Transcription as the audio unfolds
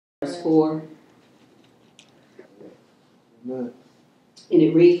verse 4. Amen. And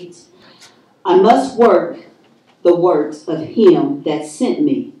it reads, I must work the works of him that sent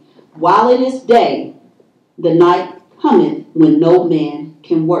me. While it is day, the night cometh when no man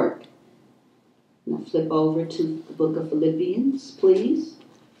can work. Now flip over to the book of Philippians, please.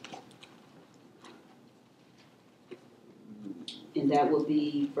 And that will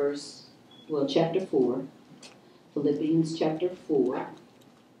be chapter 4. Philippians chapter 4.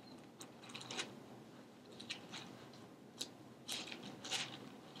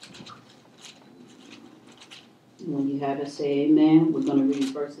 When you have it, say amen. We're going to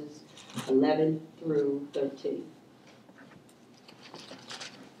read verses 11 through 13.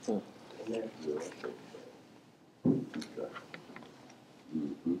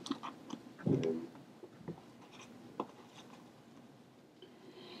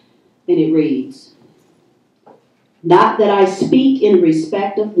 And it reads, Not that I speak in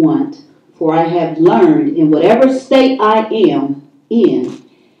respect of want, for I have learned in whatever state I am in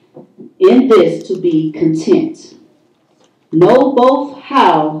this to be content. Know both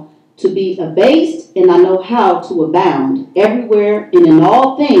how to be abased, and I know how to abound. Everywhere and in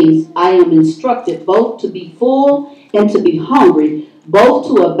all things I am instructed both to be full and to be hungry, both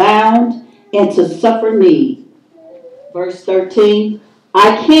to abound and to suffer need. Verse 13,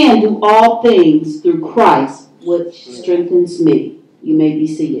 I can do all things through Christ, which strengthens me. You may be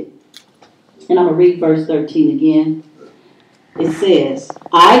seated. And I'm going to read verse 13 again. It says,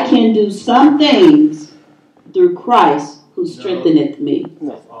 I can do some things through Christ who strengtheneth me.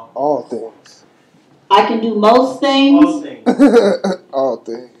 All things. I can do most things. All things. All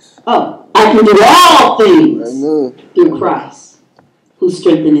things. Oh, I can do all things Amen. through Christ who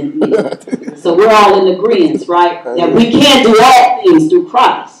strengtheneth me. So we're all in agreement, right? That we can't do all things through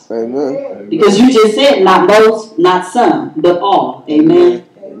Christ. Amen. Because you just said not most, not some, but all. Amen.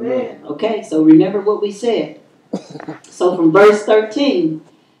 Amen. Okay, so remember what we said. So from verse 13,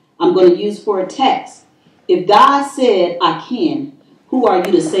 I'm going to use for a text. If God said I can, who are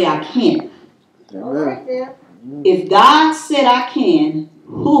you to say I can't? Amen. If God said I can,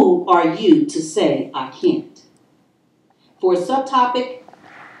 who are you to say I can't? For a subtopic,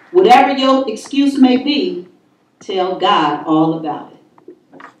 whatever your excuse may be, tell God all about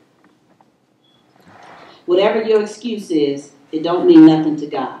it. Whatever your excuse is, it don't mean nothing to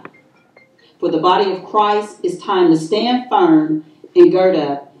God. For the body of Christ, it's time to stand firm and gird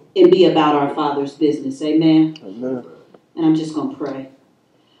up and be about our Father's business. Amen? Amen. And I'm just going to pray.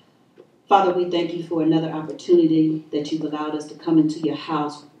 Father, we thank you for another opportunity that you've allowed us to come into your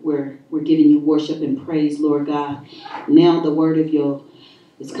house where we're giving you worship and praise, Lord God. Now the word of you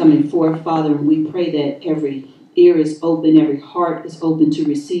is coming forth, Father, and we pray that every ear is open, every heart is open to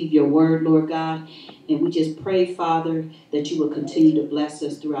receive your word, Lord God. And we just pray, Father, that you will continue to bless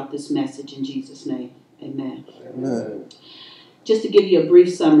us throughout this message in Jesus' name. Amen. Amen. Just to give you a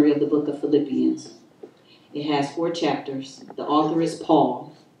brief summary of the book of Philippians. It has 4 chapters. The author is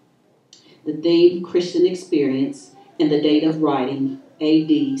Paul. The theme, Christian experience, and the date of writing,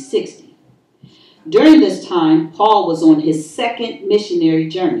 AD 60. During this time, Paul was on his second missionary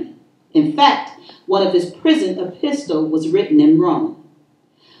journey. In fact, one of his prison epistles was written in Rome.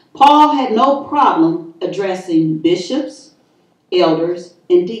 Paul had no problem addressing bishops, elders,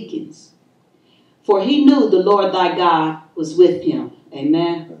 and deacons, for he knew the Lord thy God was with him.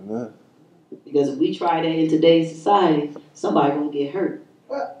 Amen? Amen. Because if we try that in today's society, somebody will get hurt.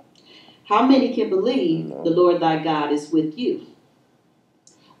 How many can believe the Lord thy God is with you?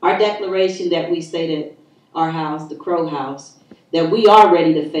 Our declaration that we state at our house, the Crow House, that we are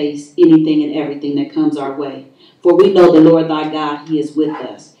ready to face anything and everything that comes our way. For we know the Lord thy God, he is with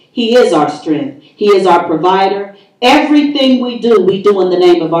us. He is our strength. He is our provider. Everything we do in the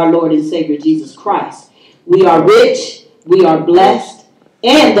name of our Lord and Savior, Jesus Christ. We are rich, we are blessed,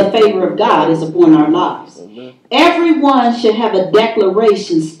 and the favor of God is upon our lives. Amen. Everyone should have a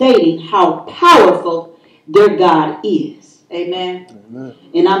declaration stating how powerful their God is. Amen. Amen.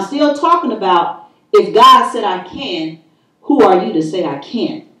 And I'm still talking about if God said I can, who are you to say I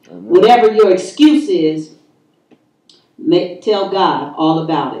can't? Amen. Whatever your excuse is, tell God all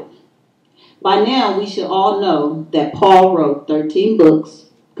about it. By now, we should all know that Paul wrote 13 books,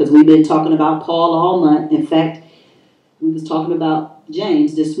 because we've been talking about Paul all month. In fact, we was talking about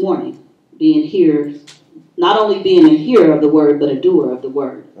James this morning, being here, not only being a hearer of the word, but a doer of the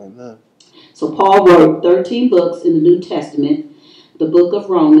word. Amen. So Paul wrote 13 books in the New Testament, the book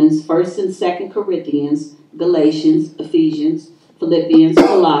of Romans, 1st and 2nd Corinthians, Galatians, Ephesians, Philippians,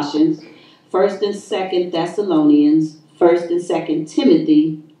 Colossians, 1st and 2nd Thessalonians, 1st and 2nd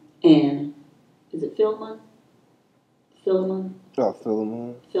Timothy, and is it Philemon? Philemon?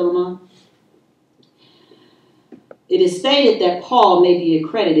 Philemon. Philemon. It is stated that Paul may be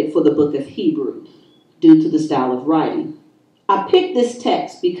accredited for the book of Hebrew due to the style of writing. I picked this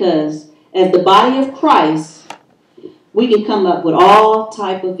text because as the body of Christ, we can come up with all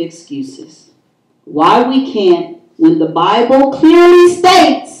type of excuses. Why we can't, when the Bible clearly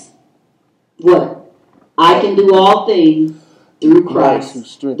states what? I can do all things through Christ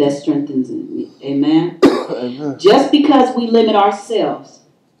that strengthens me. Amen? Amen. Just because we limit ourselves,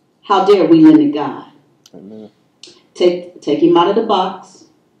 how dare we limit God? Amen. Take him out of the box,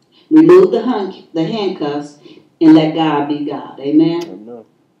 remove the handcuffs, and let God be God. Amen? Amen.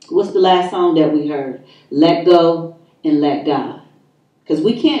 What's the last song that we heard? Let go and let God. Because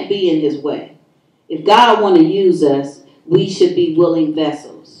we can't be in his way. If God want to use us, we should be willing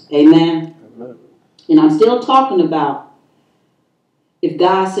vessels. Amen? Amen. And I'm still talking about if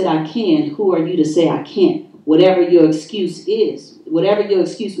God said I can, who are you to say I can't? Whatever your excuse is, whatever your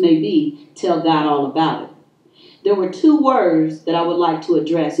excuse may be, tell God all about it. There were two words that I would like to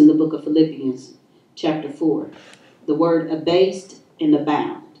address in the book of Philippians, chapter 4. The word abased and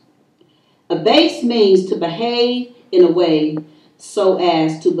abound. Abased means to behave in a way so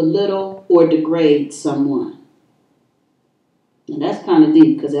as to belittle or degrade someone. And that's kind of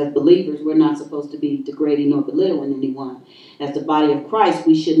deep because as believers, we're not supposed to be degrading or belittling anyone. As the body of Christ,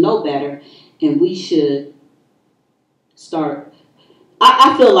 we should know better and we should start.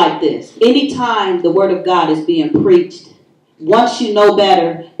 I feel like this. Anytime the word of God is being preached, once you know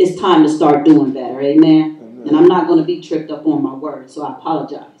better, it's time to start doing better. Amen? Amen. And I'm not going to be tripped up on my words, so I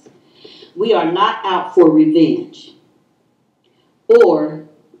apologize. We are not out for revenge. Or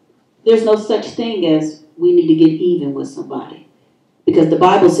there's no such thing as we need to get even with somebody. Because the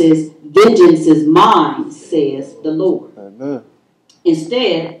Bible says, vengeance is mine, says the Lord. Amen.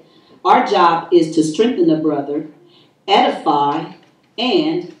 Instead, our job is to strengthen the brother, edify,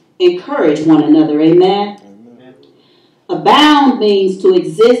 and encourage one another. Amen? Amen. Abound means to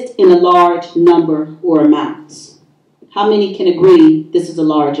exist in a large number or amounts. How many can agree this is a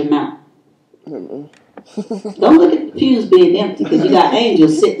large amount? Amen. Don't look at the pews being empty because you got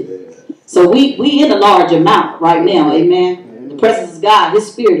angels sitting. So we in a large amount right now. Amen? The presence of God,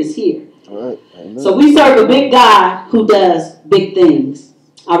 his spirit is here. All right. Amen. So we serve a big God who does big things.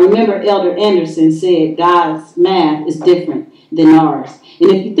 I remember Elder Anderson said God's math is different than ours.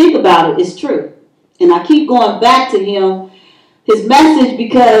 And if you think about it, it's true. And I keep going back to him, his message,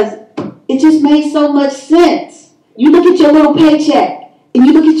 because it just made so much sense. You look at your little paycheck and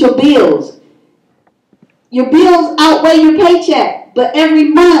you look at your bills. Your bills outweigh your paycheck. But every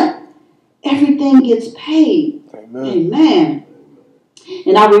month, everything gets paid. Amen. Amen.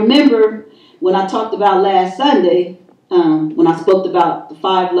 And I remember when I talked about last Sunday, when I spoke about the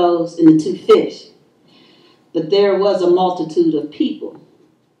 5 loaves and the 2 fish, that there was a multitude of people.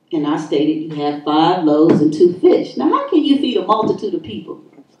 And I stated you have 5 loaves and 2 fish. Now, how can you feed a multitude of people?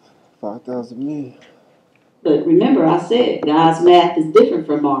 5,000 men. But remember, I said God's math is different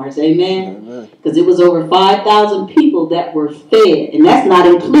from ours. Amen? Amen. Because it was over 5,000 people that were fed. And that's not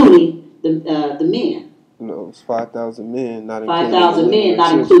including the men. No, it's 5,000 men, not 5,000 men,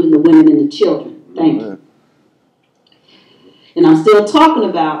 not including the women and the children. Thank you. And I'm still talking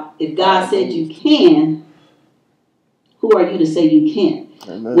about if God said you can, who are you to say you can't?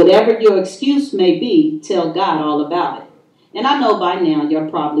 Amen. Whatever your excuse may be, tell God all about it. And I know by now you're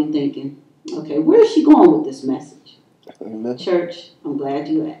probably thinking, okay, where is she going with this message? Amen. Church, I'm glad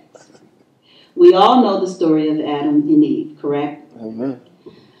you asked. We all know the story of Adam and Eve, correct? Amen.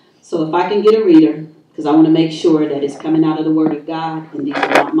 So if I can get a reader, because I want to make sure that it's coming out of the Word of God, and these are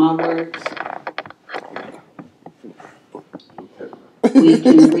not my words. We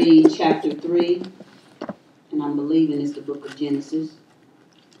can read chapter 3, and I'm believing it's the book of Genesis,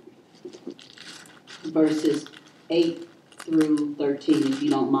 verses 8 through 13, if you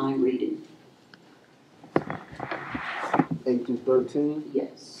don't mind reading. 8 through 13.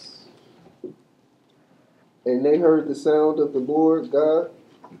 Yes. And they heard the sound of the Lord God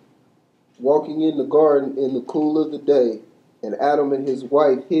walking in the garden in the cool of the day, and Adam and his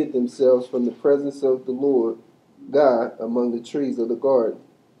wife hid themselves from the presence of the Lord God among the trees of the garden.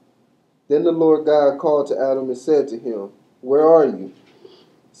 Then the Lord God called to Adam and said to him, "Where are you?"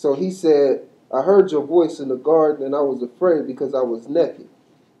 So he said, "I heard your voice in the garden, and I was afraid because I was naked,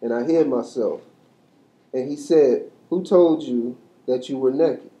 and I hid myself." And he said, "Who told you that you were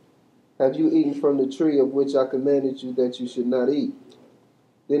naked? Have you eaten from the tree of which I commanded you that you should not eat?"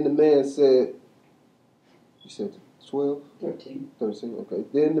 Then the man said, you said 12? 13. 13, okay.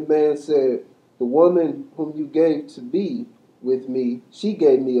 Then the man said, "The woman whom you gave to be with me, she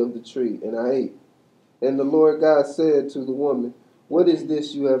gave me of the tree, and I ate." And the Lord God said to the woman, What is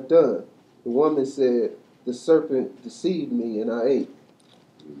this you have done? The woman said, the serpent deceived me and I ate.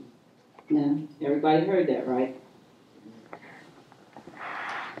 Now, everybody heard that, right?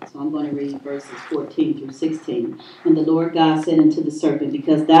 So I'm going to read verses 14 through 16. And the Lord God said unto the serpent,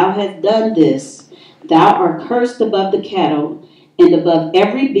 because thou hast done this, thou art cursed above the cattle, and above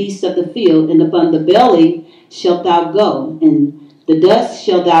every beast of the field, and upon the belly shalt thou go, and the dust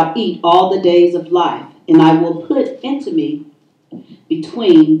shalt thou eat all the days of life. And I will put enmity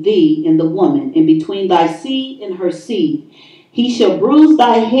between thee and the woman, and between thy seed and her seed. He shall bruise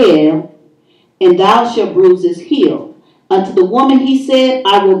thy head, and thou shalt bruise his heel. Unto the woman he said,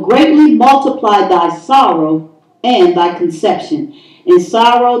 I will greatly multiply thy sorrow and thy conception. In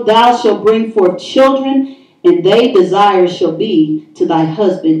sorrow thou shalt bring forth children, and thy desire shall be to thy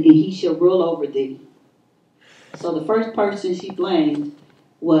husband, and he shall rule over thee. So the first person she blamed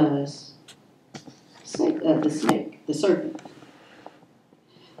was the snake, the serpent.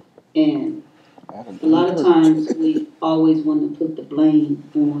 And a lot of times we always want to put the blame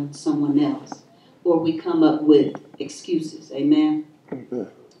on someone else, or we come up with excuses. Amen?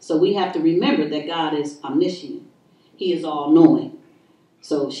 So we have to remember that God is omniscient. He is all-knowing.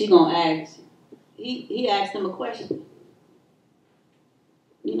 So she going to ask, he asked him a question.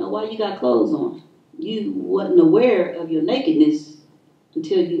 You know, why you got clothes on? You wasn't aware of your nakedness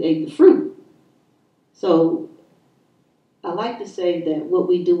until you ate the fruit. So I like to say that what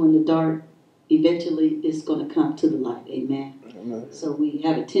we do in the dark eventually is going to come to the light. Amen? Amen. So we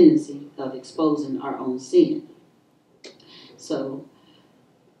have a tendency of exposing our own sin. So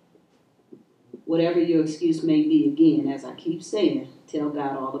whatever your excuse may be, again, as I keep saying, tell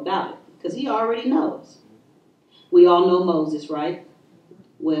God all about it. Because he already knows. We all know Moses, right?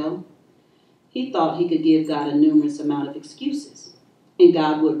 Well, he thought he could give God a numerous amount of excuses, and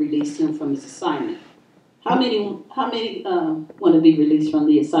God would release him from his assignment. How many want to be released from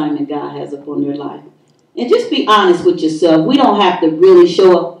the assignment God has upon their life? And just be honest with yourself. We don't have to really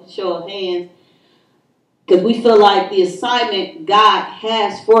show of hands, because we feel like the assignment God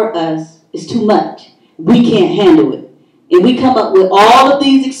has for us is too much. We can't handle it. And we come up with all of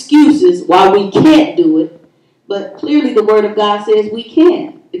these excuses why we can't do it. But clearly the Word of God says we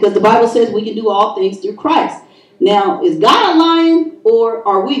can. Because the Bible says we can do all things through Christ. Now, is God lying or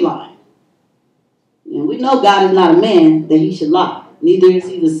are we lying? And we know God is not a man that he should lie. Neither is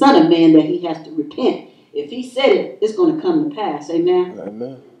he the son of man that he has to repent. If he said it, it's going to come to pass. Amen?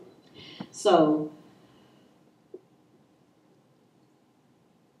 Amen. So,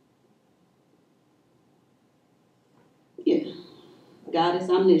 yeah. God is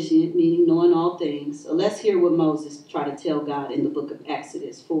omniscient, meaning knowing all things. So let's hear what Moses tried to tell God in the book of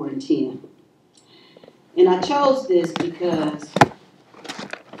Exodus 4 and 10. And I chose this because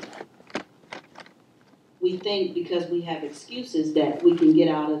we think because we have excuses that we can get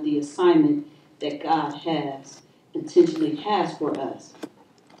out of the assignment that God has, intentionally has for us.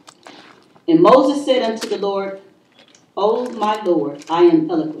 And Moses said unto the Lord, O my Lord, I am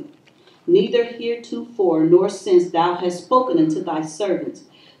eloquent, neither heretofore nor since thou hast spoken unto thy servants,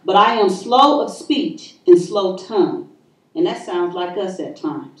 but I am slow of speech and slow tongue. And that sounds like us at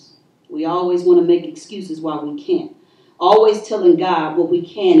times. We always want to make excuses why we can't. Always telling God what we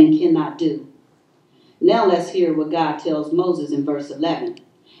can and cannot do. Now let's hear what God tells Moses in verse 11.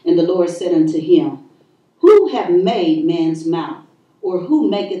 And the Lord said unto him, Who have made man's mouth? Or who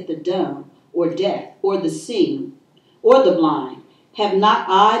maketh the dumb, or deaf, or the seeing, or the blind? Have not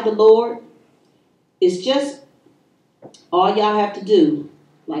I the Lord? It's just all y'all have to do,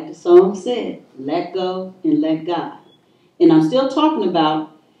 like the song said, let go and let God. And I'm still talking about,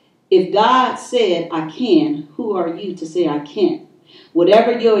 if God said I can, who are you to say I can't?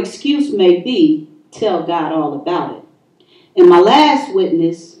 Whatever your excuse may be, tell God all about it. And my last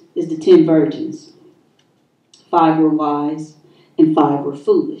witness is the 10 virgins. 5 were wise and 5 were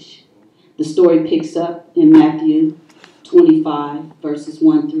foolish. The story picks up in Matthew 25, verses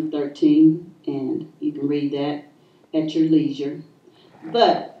 1 through 13, and you can read that at your leisure.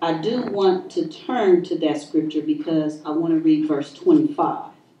 But I do want to turn to that scripture because I want to read verse 25.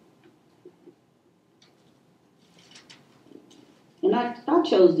 And I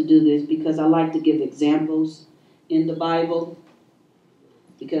chose to do this because I like to give examples in the Bible,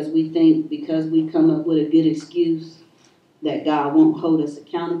 because we think because we come up with a good excuse that God won't hold us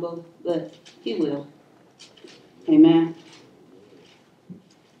accountable, but he will. Amen.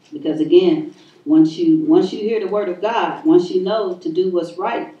 Because again, once you hear the word of God, once you know to do what's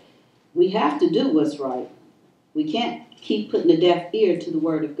right, we have to do what's right. We can't keep putting a deaf ear to the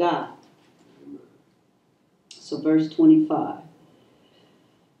word of God. So verse 25.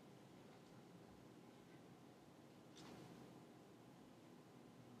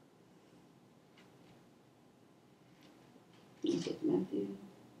 Matthew.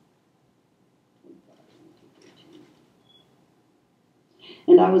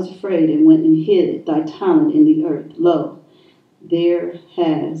 And I was afraid and went and hid thy talent in the earth. Lo, there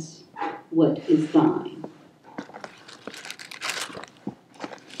has what is thine.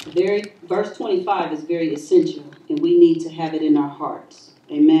 Verse 25 is very essential, and we need to have it in our hearts.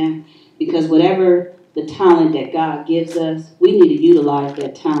 Amen. Because whatever the talent that God gives us, we need to utilize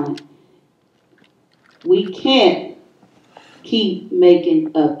that talent. We can't keep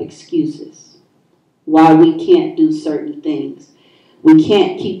making up excuses why we can't do certain things. We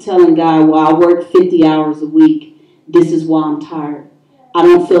can't keep telling God, well, I work 50 hours a week. This is why I'm tired. I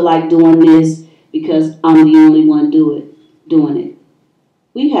don't feel like doing this because I'm the only one doing it.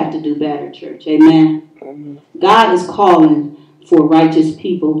 We have to do better, church. Amen. God is calling for righteous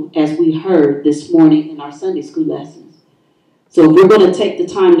people, as we heard this morning in our Sunday school lessons. So if we're going to take the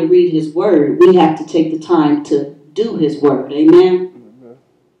time to read his word, we have to take the time to do his word. Amen.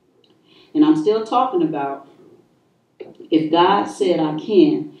 And I'm still talking about, if God said I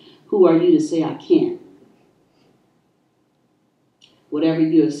can, who are you to say I can't? Whatever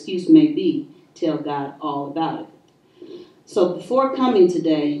your excuse may be, tell God all about it. So before coming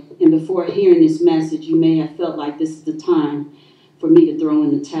today and before hearing this message, you may have felt like this is the time for me to throw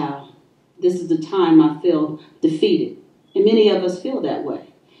in the towel. This is the time I feel defeated. And many of us feel that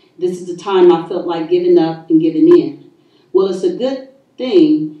way. This is the time I felt like giving up and giving in. Well, it's a good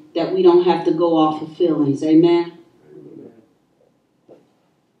thing that we don't have to go off of feelings. Amen?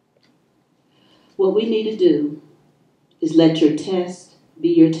 What we need to do is let your test be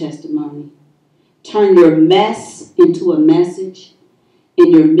your testimony. Turn your mess into a message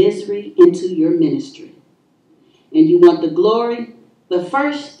and your misery into your ministry. And you want the glory, but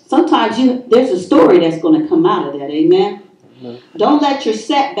first, sometimes there's a story that's going to come out of that. Amen? Don't let your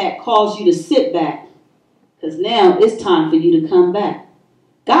setback cause you to sit back, because now it's time for you to come back.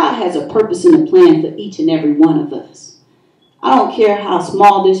 God has a purpose and a plan for each and every one of us. I don't care how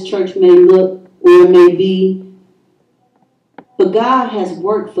small this church may look or it may be, but God has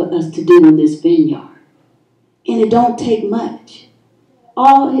work for us to do in this vineyard. And it don't take much.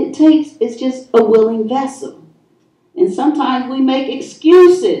 All it takes is just a willing vessel. And sometimes we make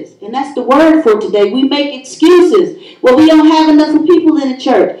excuses. And that's the word for today. We make excuses. Well, we don't have enough people in the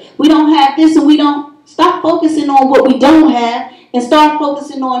church. We don't have this and we don't. Stop focusing on what we don't have and start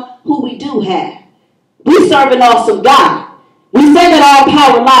focusing on who we do have. We serve an awesome God. We say that all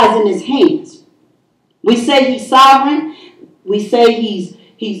power lies in his hands. We say he's sovereign. We say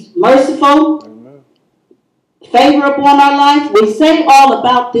he's merciful. Favor upon our life. We say all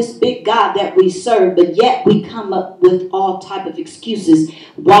about this big God that we serve, but yet we come up with all type of excuses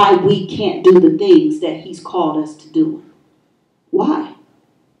why we can't do the things that he's called us to do. Why?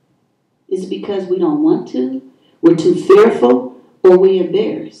 Is it because we don't want to? We're too fearful? Or we're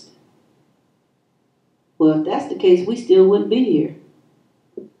embarrassed? Well, if that's the case, we still wouldn't be here.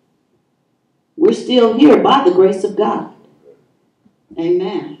 We're still here by the grace of God.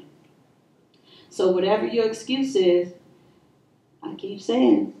 Amen. So whatever your excuse is, I keep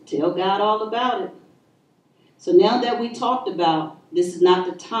saying, tell God all about it. So now that we talked about this is not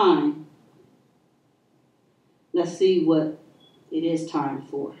the time, let's see what it is time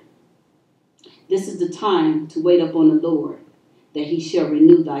for. This is the time to wait upon the Lord, that he shall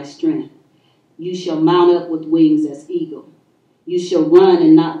renew thy strength. You shall mount up with wings as eagle. You shall run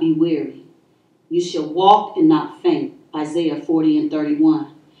and not be weary. You shall walk and not faint. Isaiah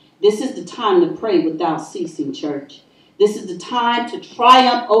 40:31. This is the time to pray without ceasing, church. This is the time to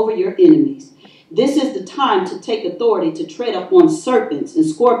triumph over your enemies. This is the time to take authority to tread upon serpents and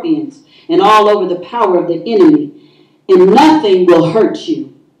scorpions and all over the power of the enemy. And nothing will hurt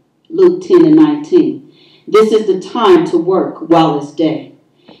you. Luke 10:19. This is the time to work while it's day.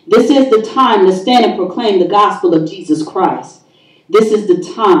 This is the time to stand and proclaim the gospel of Jesus Christ. This is the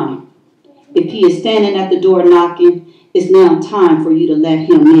time. If he is standing at the door knocking, it's now time for you to let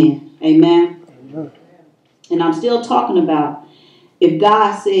him in. Amen? Amen. And I'm still talking about, if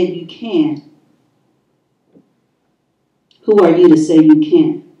God said you can, who are you to say you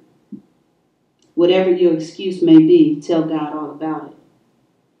can't? Whatever your excuse may be, tell God all about it.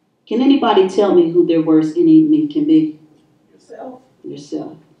 Can anybody tell me who their worst enemy can be?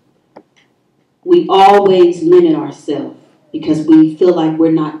 Yourself. We always limit ourselves because we feel like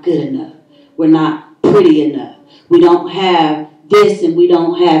we're not good enough. We're not pretty enough. We don't have this and we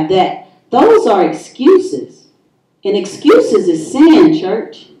don't have that. Those are excuses. And excuses is sin,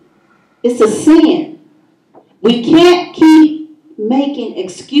 church. It's a sin. We can't keep making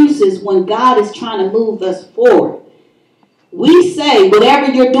excuses when God is trying to move us forward. We say,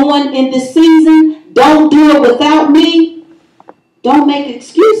 whatever you're doing in this season, don't do it without me. Don't make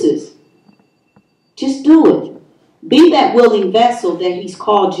excuses. Just do it. Be that willing vessel that he's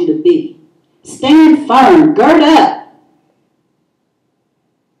called you to be. Stand firm. Gird up.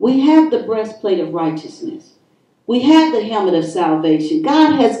 We have the breastplate of righteousness. We have the helmet of salvation.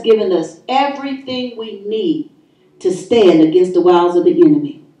 God has given us everything we need to stand against the wiles of the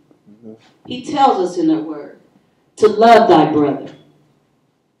enemy. He tells us in the word to love thy brother.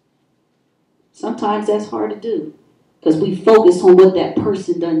 Sometimes that's hard to do because we focus on what that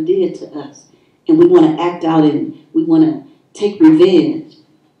person done did to us. And we want to act out and we want to take revenge.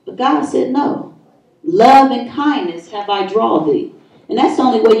 But God said, no. Love and kindness have I drawn thee. And that's the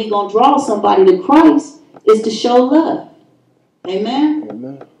only way you're going to draw somebody to Christ is to show love. Amen?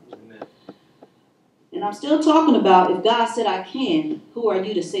 Amen. And I'm still talking about if God said I can, who are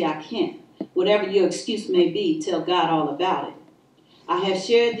you to say I can't? Whatever your excuse may be, tell God all about it. I have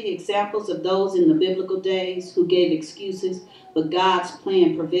shared the examples of those in the biblical days who gave excuses, but God's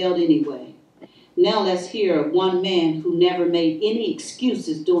plan prevailed anyway. Now let's hear of one man who never made any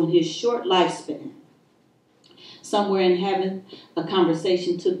excuses during his short lifespan. Somewhere in heaven, a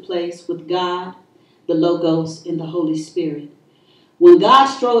conversation took place with God, the Logos, and the Holy Spirit. When God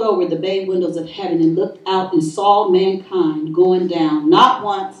strode over the bay windows of heaven and looked out and saw mankind going down, not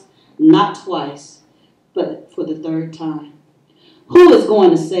once, not twice, but for the third time. Who is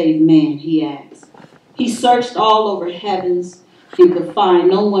going to save man, he asked. He searched all over heavens and could find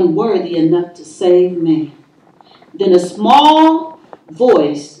no one worthy enough to save man. Then a small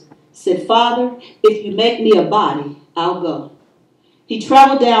voice said, Father, if you make me a body, I'll go. He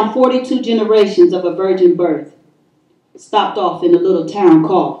traveled down 42 generations of a virgin birth, stopped off in a little town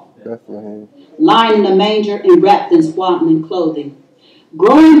called Bethlehem, lying in a manger and wrapped in swaddling clothing,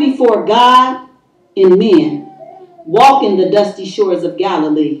 growing before God and men, walking the dusty shores of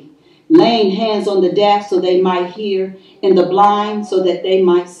Galilee, laying hands on the deaf so they might hear, and the blind so that they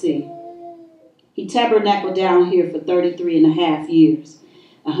might see. He tabernacled down here for 33 and a half years,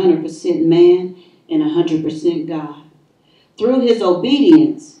 100% man and 100% God. Through his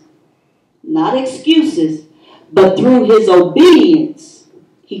obedience, not excuses, but through his obedience,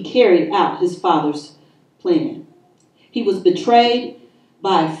 he carried out his Father's plan. He was betrayed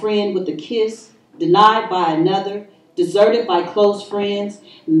by a friend with a kiss, denied by another, deserted by close friends,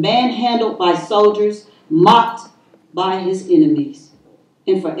 manhandled by soldiers, mocked by his enemies.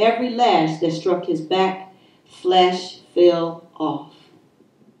 And for every lash that struck his back, flesh fell off.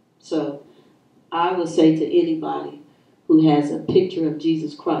 So I would say to anybody who has a picture of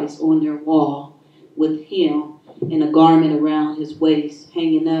Jesus Christ on their wall with him and a garment around his waist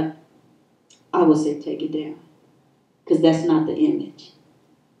hanging up, I would say take it down, because that's not the image.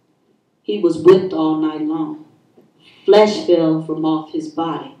 He was whipped all night long. Flesh fell from off his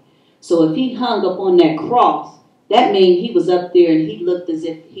body. So if he hung up on that cross, that means he was up there and he looked as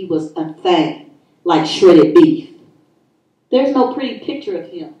if he was a thing, like shredded beef. There's no pretty picture of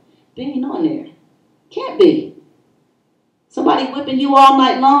him being on there. Can't be. Somebody whipping you all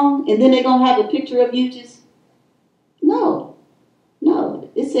night long and then they're going to have a picture of you just... No.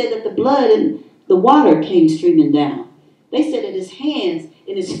 It said that the blood and the water came streaming down. They said that his hands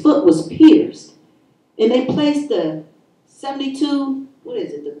and his foot was pierced. And they placed the 72,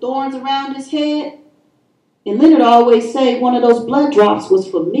 the thorns around his head. And Leonard always say one of those blood drops was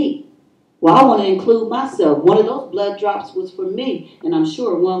for me. Well, I want to include myself. One of those blood drops was for me. And I'm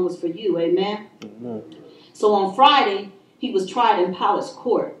sure one was for you. Amen? Amen. So on Friday, he was tried in Pilate's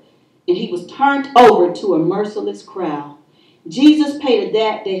court. And he was turned over to a merciless crowd. Jesus paid a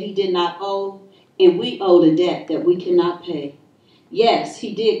debt that he did not owe. And we owe a debt that we cannot pay. Yes,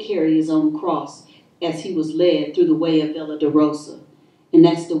 he did carry his own cross as he was led through the way of Villa Dolorosa. And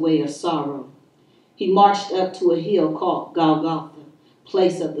that's the way of sorrow. He marched up to a hill called Golgotha,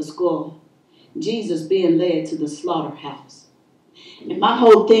 place of the skull. Jesus being led to the slaughterhouse. And my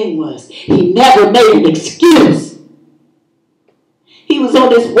whole thing was, he never made an excuse. He was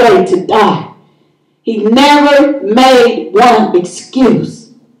on his way to die. He never made one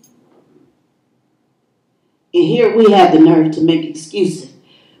excuse. And here we have the nerve to make excuses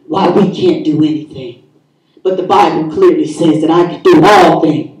why we can't do anything. But the Bible clearly says that I can do all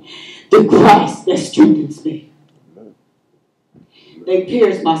things through Christ that strengthens me. They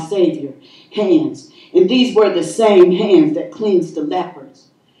pierced my Savior hands, and these were the same hands that cleansed the lepers.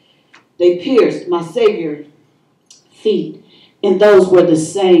 They pierced my Savior feet, and those were the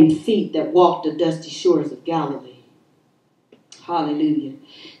same feet that walked the dusty shores of Galilee. Hallelujah.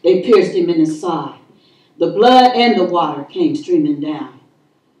 They pierced him in his side. The blood and the water came streaming down.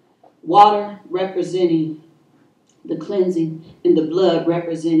 Water representing the cleansing and the blood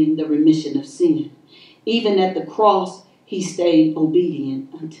representing the remission of sin. Even at the cross, he stayed obedient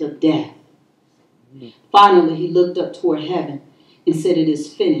until death. Finally, he looked up toward heaven and said, "It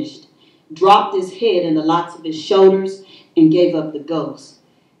is finished," dropped his head in the lots of his shoulders, and gave up the ghost.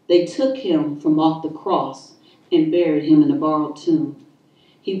 They took him from off the cross and buried him in a borrowed tomb.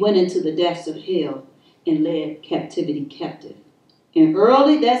 He went into the depths of hell and led captivity captive. And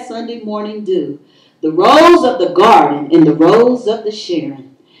early that Sunday morning dew, the rose of the garden and the rose of the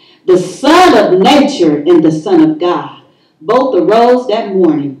Sharon, the son of nature and the son of God, both arose that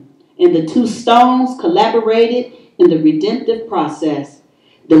morning, and the two stones collaborated in the redemptive process.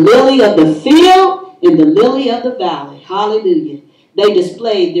 The lily of the field and the lily of the valley. Hallelujah. They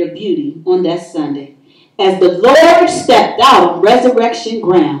displayed their beauty on that Sunday as the Lord stepped out on resurrection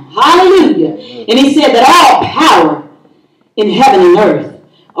ground. Hallelujah. And he said that all power in heaven and earth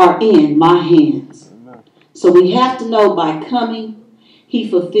are in my hands. So we have to know by coming, he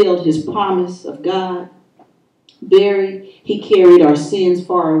fulfilled his promise of God. Buried, he carried our sins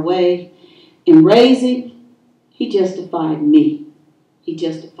far away. In raising, he justified me. He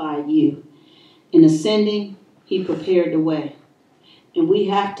justified you. In ascending, he prepared the way. And we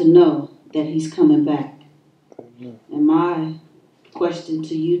have to know that he's coming back. And my question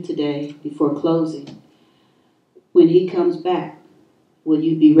to you today, before closing, when he comes back, will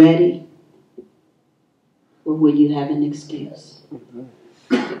you be ready? Or will you have an excuse?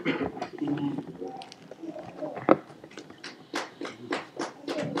 Amen.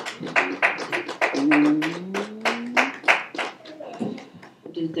 I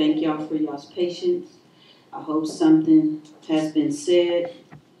do thank y'all for y'all's patience. I hope something has been said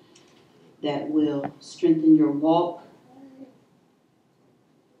that will strengthen your walk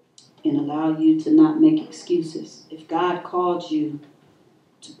and allow you to not make excuses. If God called you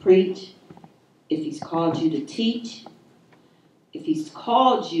to preach, if he's called you to teach, if he's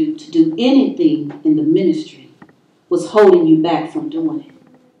called you to do anything in the ministry, what's holding you back from doing it?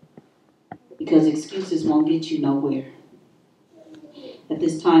 Because excuses won't get you nowhere. At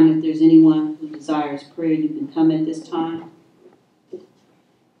this time, if there's anyone who desires prayer, you can come at this time.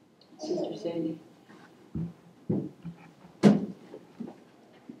 Sister Sandy.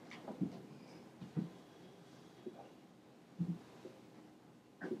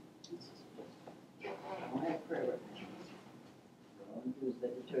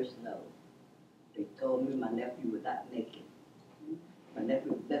 Let the church know. They told me my nephew was not naked. My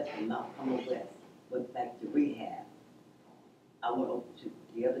nephew was left from Mount Carmel West, went back to rehab. I went over to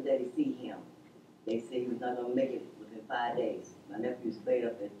the other day to see him. They said he was not going to make it within 5 days. My nephew's laid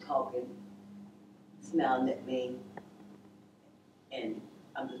up there talking, smiling at me, and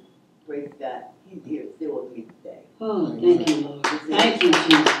I'm just, praise God, he's here still with me today. Oh, thank you, Lord. Thank you,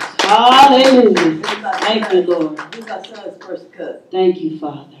 Jesus. Hallelujah. Thank you, Lord. He's my son's first cousin. Thank you,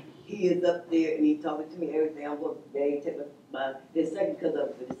 Father. He is up there and he's talking to me everything. I'm going today, take his second cousin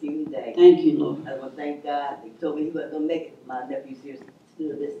up for the senior day. Thank you, Lord. I want to thank God. He told me he wasn't going to make it. My nephew's here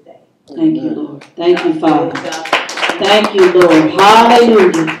still this day. Thank you, Lord. Thank you, Father. Thank you, Lord.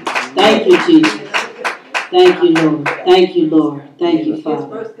 Hallelujah. Thank you, Jesus. Thank you, Lord. Thank you, Lord. Thank you, Father.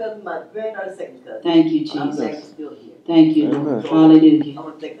 His first cousin, my granddaughter's second cousin. Thank you, I'm glad he's Jesus. still here. Thank you, Lord. Hallelujah. I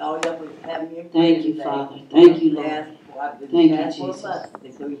want to thank all y'all for having me. Thank you, Father. Thank you, Lord. Thank you, Jesus.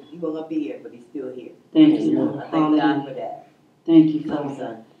 They said he wasn't going to be here, but he's still here. Thank you, Lord. I thank God for Hallelujah. that. Thank you, Love you, Father.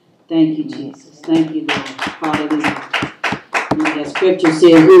 son. Thank you, Jesus. Thank you, Lord. Hallelujah. And that scripture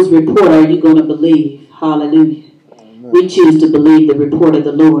said, whose report are you going to believe? Hallelujah. We choose to believe the report of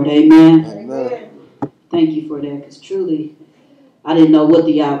the Lord. Amen. Amen. Thank you for that, because truly, I didn't know what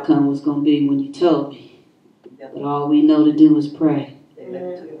the outcome was going to be when you told me. But all we know to do is pray. They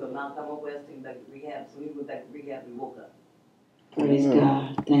took him from Mount Carmel West, took him back to rehab. So we went back to rehab and woke up. Praise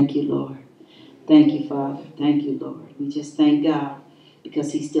God. Thank you, Lord. Thank you, Father. Thank you, Lord. We just thank God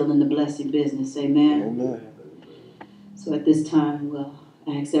because he's still in the blessing business. Amen. Amen. So at this time, we'll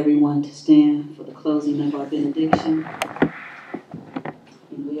ask everyone to stand for the closing of our benediction.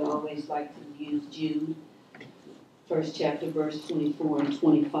 And we always like to use Jude, first chapter, verse 24 and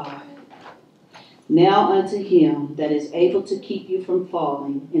 25. Now unto him that is able to keep you from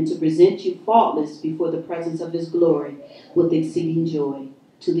falling and to present you faultless before the presence of his glory with exceeding joy.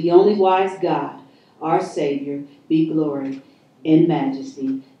 To the only wise God, our Savior, be glory and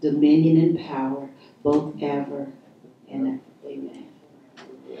majesty, dominion and power, both ever and ever. Amen.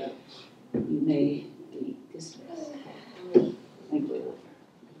 You may